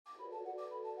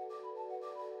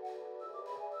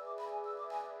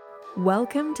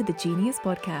Welcome to the Genius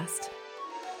Podcast.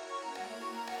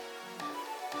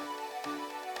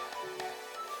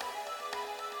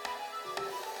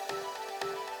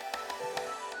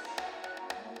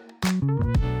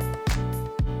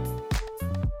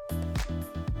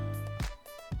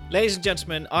 Ladies and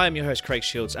gentlemen, I am your host Craig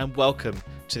Shields and welcome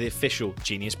to the official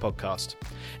Genius Podcast.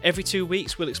 Every 2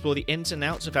 weeks we'll explore the ins and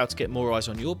outs of how to get more eyes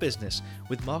on your business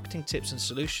with marketing tips and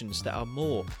solutions that are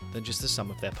more than just the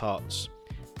sum of their parts.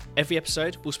 Every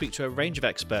episode we'll speak to a range of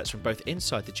experts from both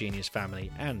inside the Genius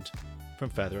family and from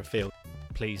further afield.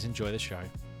 Please enjoy the show.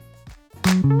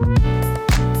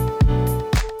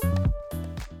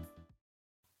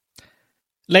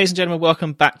 Ladies and gentlemen,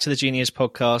 welcome back to the Genius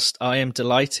Podcast. I am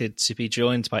delighted to be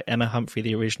joined by Emma Humphrey,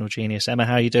 the original Genius. Emma,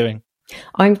 how are you doing?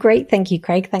 I'm great, thank you,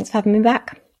 Craig. Thanks for having me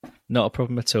back. Not a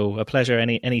problem at all. A pleasure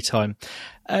any time.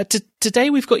 Today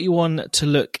we've got you on to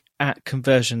look at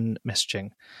conversion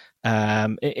messaging,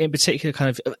 in particular kind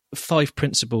of 5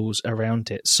 principles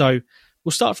around it. So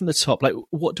we'll start from the top. Like,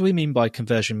 what do we mean by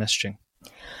conversion messaging?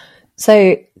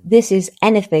 So this is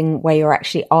anything where you're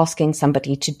actually asking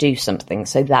somebody to do something.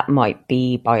 So that might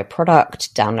be buy a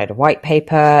product, download a white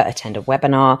paper, attend a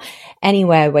webinar,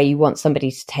 anywhere where you want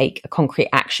somebody to take a concrete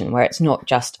action, where it's not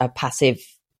just a passive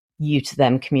you to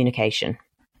them communication.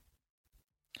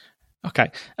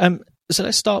 Okay. So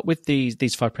let's start with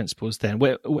these 5 principles then.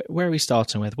 Where are we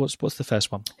starting with? What's the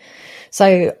first one?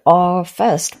 So our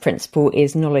first principle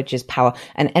is knowledge is power.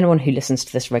 And anyone who listens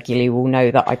to this regularly will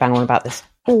know that I bang on about this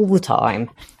all the time.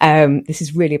 This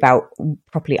is really about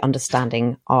properly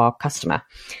understanding our customer.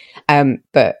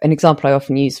 But an example I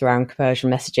often use around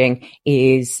conversion messaging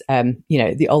is,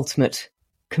 the ultimate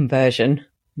conversion,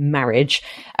 marriage.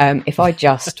 If I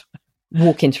just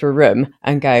walk into a room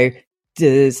and go,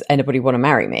 does anybody want to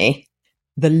marry me?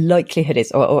 The likelihood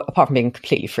is, or apart from being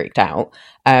completely freaked out,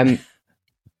 I've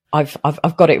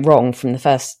got it wrong from the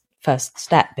first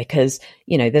step, because,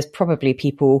 there's probably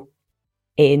people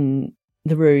in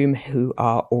the room who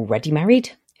are already married,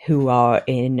 who are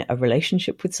in a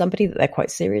relationship with somebody that they're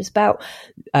quite serious about,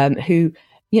 who,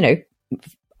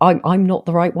 I'm not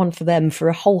the right one for them for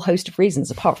a whole host of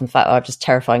reasons, apart from the fact that I've just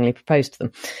terrifyingly proposed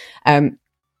to them.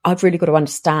 I've really got to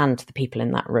understand the people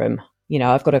in that room.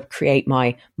 I've got to create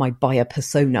my buyer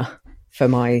persona for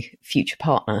my future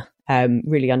partner,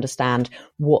 really understand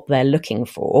what they're looking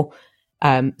for,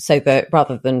 so that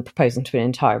rather than proposing to an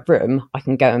entire room, I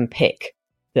can go and pick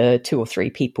the 2 or 3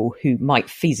 people who might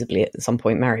feasibly at some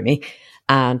point marry me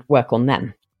and work on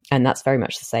them. And that's very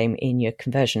much the same in your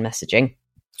conversion messaging.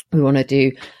 We want to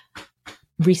do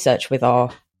research with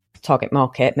our target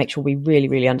market, make sure we really,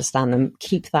 really understand them,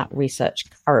 keep that research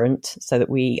current so that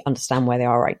we understand where they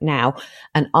are right now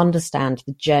and understand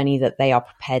the journey that they are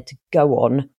prepared to go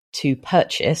on to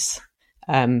purchase.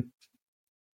 In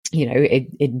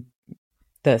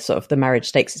the sort of the marriage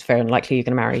stakes, it's very unlikely you're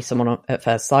going to marry someone at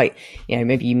first sight.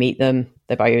 Maybe you meet them,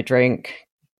 they buy you a drink,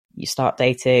 you start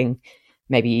dating,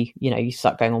 maybe, you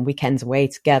start going on weekends away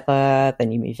together,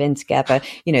 then you move in together.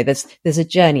 There's a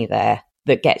journey there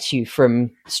that gets you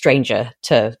from stranger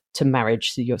to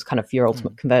marriage, so your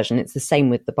ultimate conversion. It's the same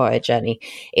with the buyer journey.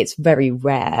 It's very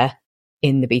rare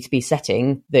in the B2B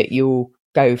setting that you'll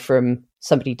go from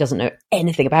somebody who doesn't know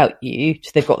anything about you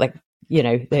to they've got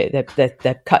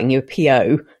they're cutting you a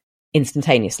PO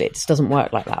instantaneously. It just doesn't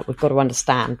work like that. We've got to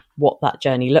understand what that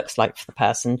journey looks like for the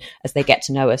person as they get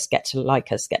to know us, get to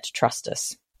like us, get to trust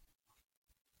us.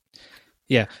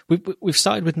 Yeah, we've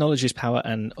started with knowledge is power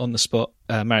and on the spot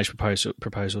marriage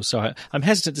proposal. So I'm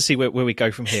hesitant to see where we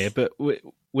go from here, but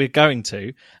we're going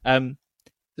to.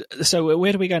 So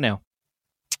where do we go now?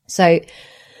 So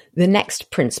the next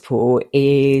principle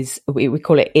is we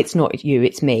call it "It's not you,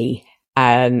 it's me,"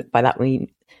 and by that we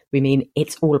mean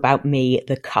it's all about me,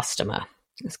 the customer.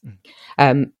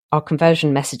 Our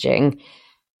conversion messaging,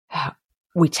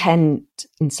 we tend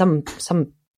in some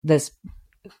there's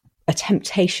a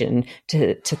temptation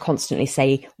to constantly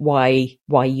say why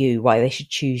they should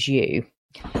choose you.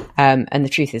 And the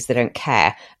truth is they don't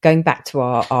care. Going back to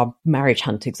our marriage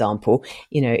hunt example,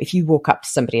 if you walk up to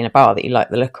somebody in a bar that you like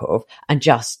the look of and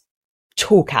just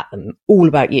talk at them all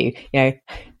about you,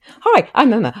 hi,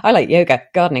 I'm Emma, I like yoga,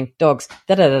 gardening, dogs,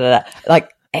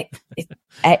 like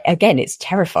again, it's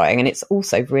terrifying, and it's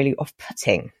also really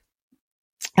off-putting.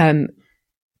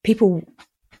 People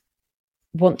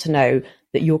want to know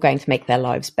that you're going to make their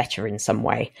lives better in some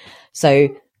way.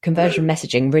 So conversion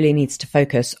messaging really needs to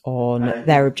focus on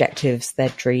their objectives, their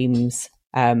dreams.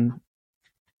 If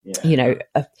you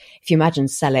imagine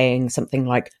selling something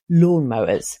like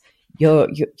lawnmowers, you're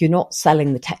not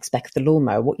selling the tech spec of the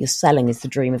lawnmower. What you're selling is the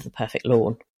dream of the perfect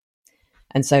lawn.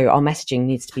 And so our messaging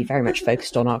needs to be very much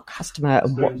focused on our customer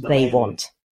and what they want.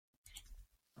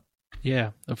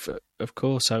 Yeah, of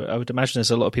course. I would imagine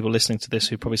there's a lot of people listening to this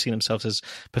who probably see themselves as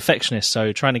perfectionists.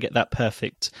 So trying to get that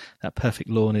perfect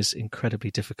lawn is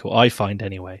incredibly difficult, I find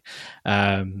anyway.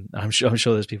 I'm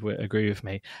sure there's people who agree with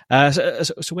me.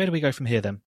 So where do we go from here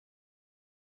then?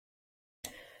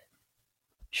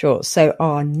 Sure. So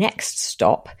our next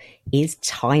stop is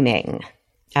timing.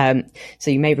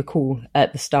 So you may recall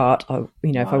at the start,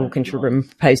 if I walk into a room and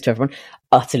propose to everyone,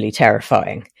 utterly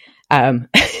terrifying.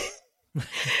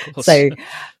 So,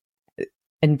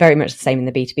 and very much the same in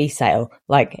the B2B sale.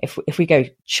 Like if we go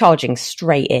charging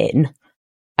straight in,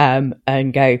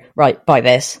 and go, right, buy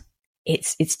this,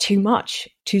 it's too much,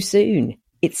 too soon.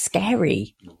 It's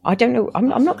scary. I don't know. I'm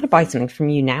not going to buy something from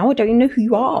you now. I don't even know who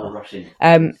you are.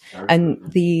 And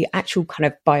the actual kind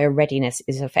of buyer readiness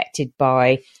is affected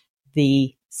by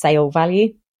the sale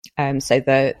value. So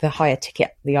the higher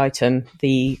ticket the item,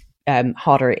 the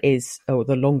harder it is, or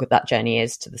the longer that journey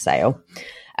is to the sale.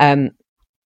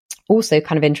 Also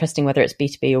kind of interesting whether it's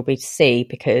B2B or B2C,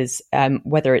 because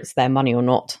whether it's their money or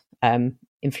not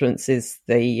influences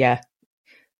the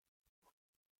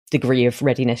degree of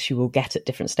readiness you will get at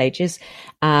different stages.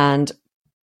 And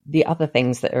the other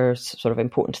things that are sort of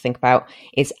important to think about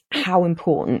is how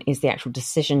important is the actual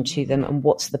decision to them and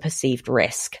what's the perceived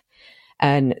risk.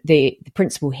 And the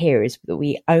principle here is that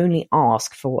we only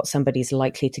ask for what somebody's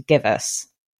likely to give us,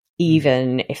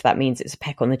 even if that means it's a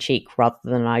peck on the cheek rather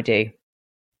than I do.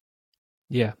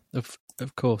 Yeah, of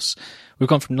course. We've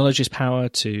gone from knowledge is power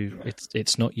to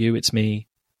it's not you, it's me.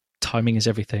 Timing is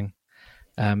everything.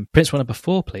 Principle number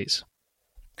 4, please.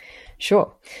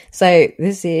 Sure. So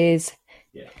this is,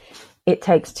 it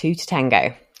takes 2 to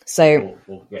tango. So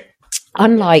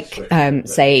unlike,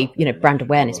 say, brand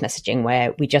awareness messaging,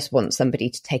 where we just want somebody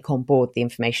to take on board the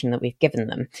information that we've given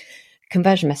them,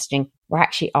 conversion messaging, we're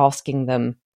actually asking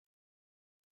them,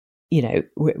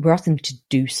 we're asking them to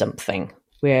do something.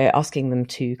 We're asking them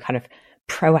to kind of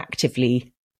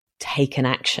proactively take an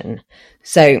action.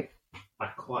 So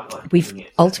we've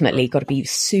ultimately got to be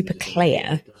super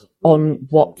clear on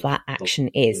what that action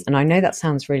is. And I know that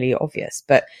sounds really obvious,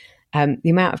 but the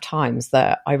amount of times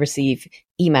that I receive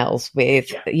emails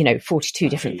with, 42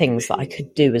 different things that I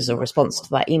could do as a response to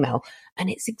that email, and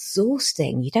it's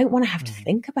exhausting. You don't want to have to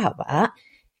think about that.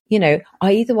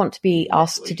 I either want to be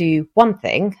asked to do one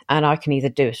thing and I can either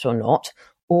do it or not,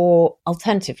 or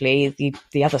alternatively,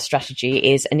 the other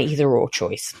strategy is an either or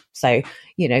choice. So,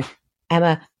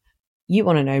 Emma, you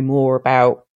want to know more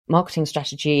about marketing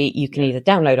strategy, you can either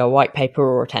download our white paper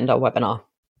or attend our webinar.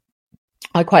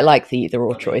 I quite like the either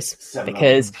or choice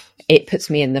because it puts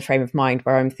me in the frame of mind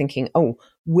where I'm thinking, oh,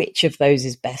 which of those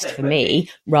is best for me,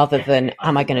 rather than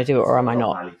am I going to do it or am I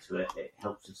not?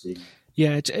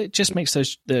 Yeah, it just makes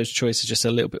those choices just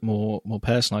a little bit more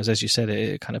personalised. As you said,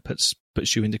 it kind of puts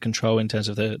you into control in terms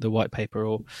of the white paper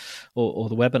or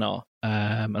the webinar.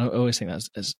 And I always think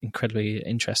that's incredibly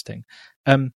interesting.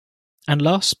 And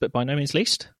last, but by no means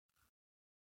least.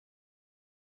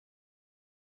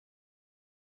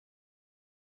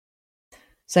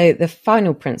 So the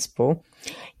final principle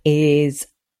is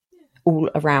all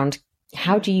around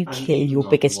how do you kill your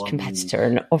biggest competitor?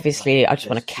 And obviously, I just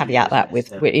want to caveat that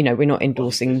with, we're not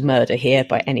endorsing murder here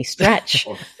by any stretch.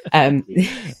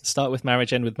 Start with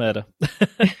marriage, end with murder.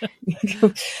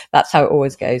 That's how it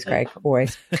always goes, Greg,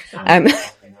 always.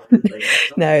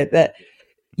 No, that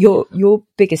your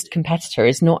biggest competitor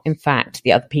is not, in fact,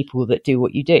 the other people that do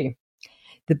what you do.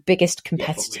 The biggest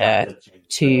competitor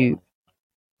to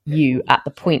you at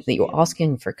the point that you're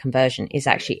asking for a conversion is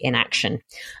actually inaction.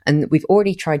 And we've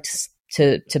already tried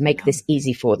to make this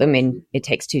easy for them in It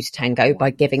Takes Two to Tango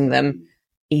by giving them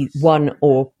 1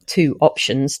 or 2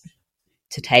 options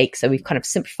to take. So we've kind of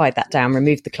simplified that down,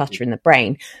 removed the clutter in the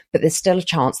brain, but there's still a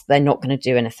chance that they're not going to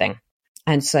do anything.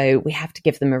 And so we have to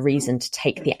give them a reason to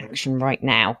take the action right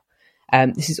now.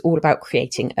 This is all about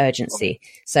creating urgency.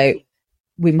 So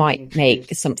we might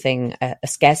make something a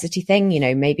scarcity thing.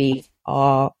 Maybe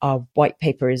our white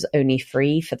paper is only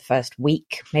free for the first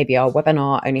week. Maybe our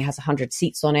webinar only has 100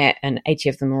 seats on it and 80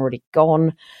 of them are already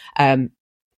gone. It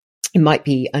might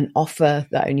be an offer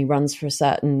that only runs for a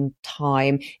certain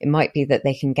time. It might be that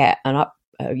they can get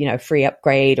free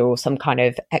upgrade or some kind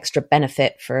of extra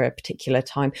benefit for a particular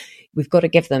time. We've got to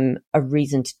give them a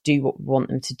reason to do what we want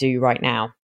them to do right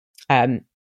now.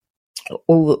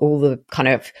 All the kind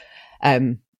of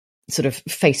sort of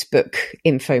Facebook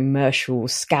infomercial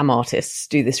scam artists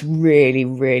do this really,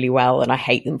 really well, and I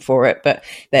hate them for it. But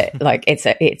like it's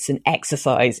an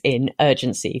exercise in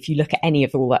urgency. If you look at any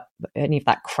of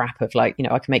that crap of I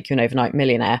can make you an overnight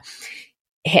millionaire,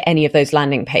 hit any of those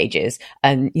landing pages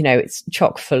and, you know, it's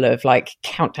chock full of like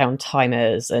countdown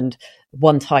timers and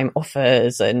one-time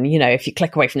offers. And, you know, if you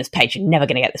click away from this page, you're never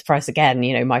going to get this price again.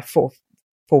 You know, my $4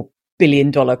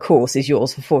 billion course is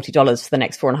yours for $40 for the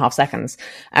next 4.5 seconds,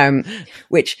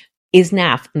 which is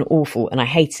naff and awful. And I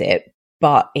hate it,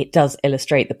 but it does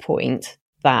illustrate the point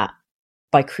that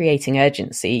by creating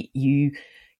urgency, you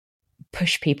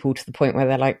push people to the point where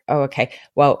they're like, oh, okay,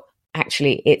 well,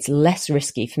 actually, it's less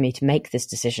risky for me to make this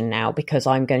decision now because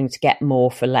I'm going to get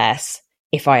more for less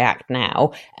if I act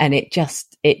now. And it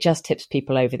just tips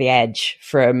people over the edge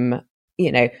from,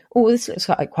 you know, oh, this looks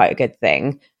like quite a good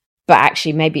thing, but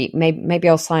actually maybe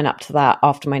I'll sign up to that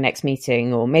after my next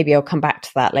meeting, or maybe I'll come back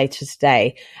to that later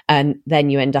today. And then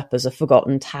you end up as a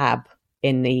forgotten tab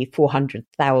in the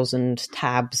 400,000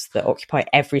 tabs that occupy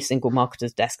every single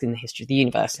marketer's desk in the history of the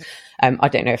universe. I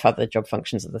don't know if other job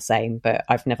functions are the same, but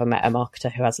I've never met a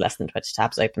marketer who has less than 20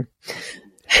 tabs open.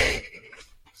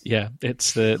 Yeah,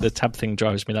 it's the tab thing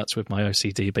drives me nuts with my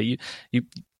OCD, but you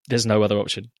there's no other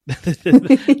option.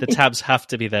 The tabs have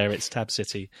to be there. It's Tab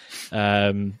City,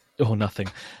 or nothing.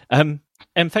 And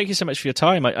thank you so much for your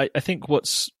time. I think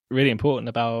what's really important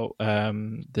about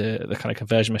the kind of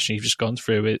conversion machine you've just gone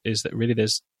through is that really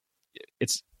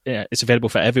it's available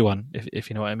for everyone, if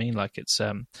you know what I mean. Like it's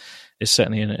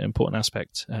certainly an important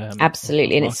aspect.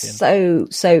 Absolutely, and it's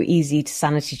so easy to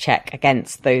sanity check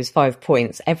against those 5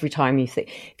 points every time you think.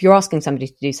 If you're asking somebody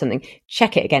to do something,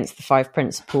 check it against the 5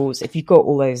 principles. If you've got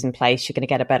all those in place, you're going to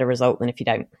get a better result than if you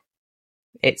don't.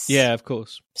 It's of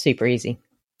course, super easy.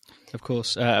 Of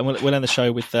course, and we'll end the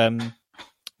show with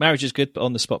marriage is good, but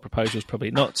on the spot proposals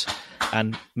probably not,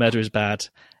 and murder is bad.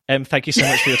 Thank you so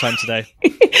much for your time today.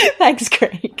 Thanks,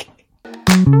 Craig.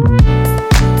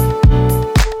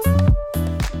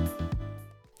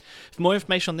 For more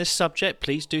information on this subject,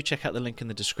 please do check out the link in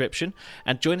the description,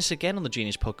 and join us again on the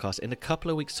Genius Podcast in a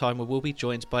couple of weeks' time, where we'll be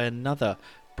joined by another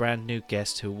brand new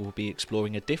guest who will be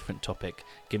exploring a different topic,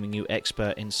 giving you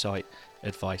expert insight,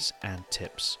 advice, and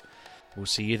tips. We'll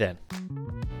see you then.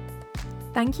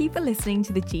 Thank you for listening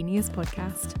to the Genius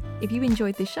Podcast. If you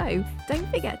enjoyed the show, don't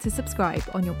forget to subscribe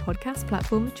on your podcast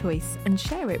platform of choice and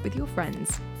share it with your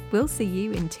friends. We'll see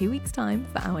you in 2 weeks' time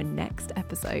for our next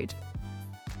episode.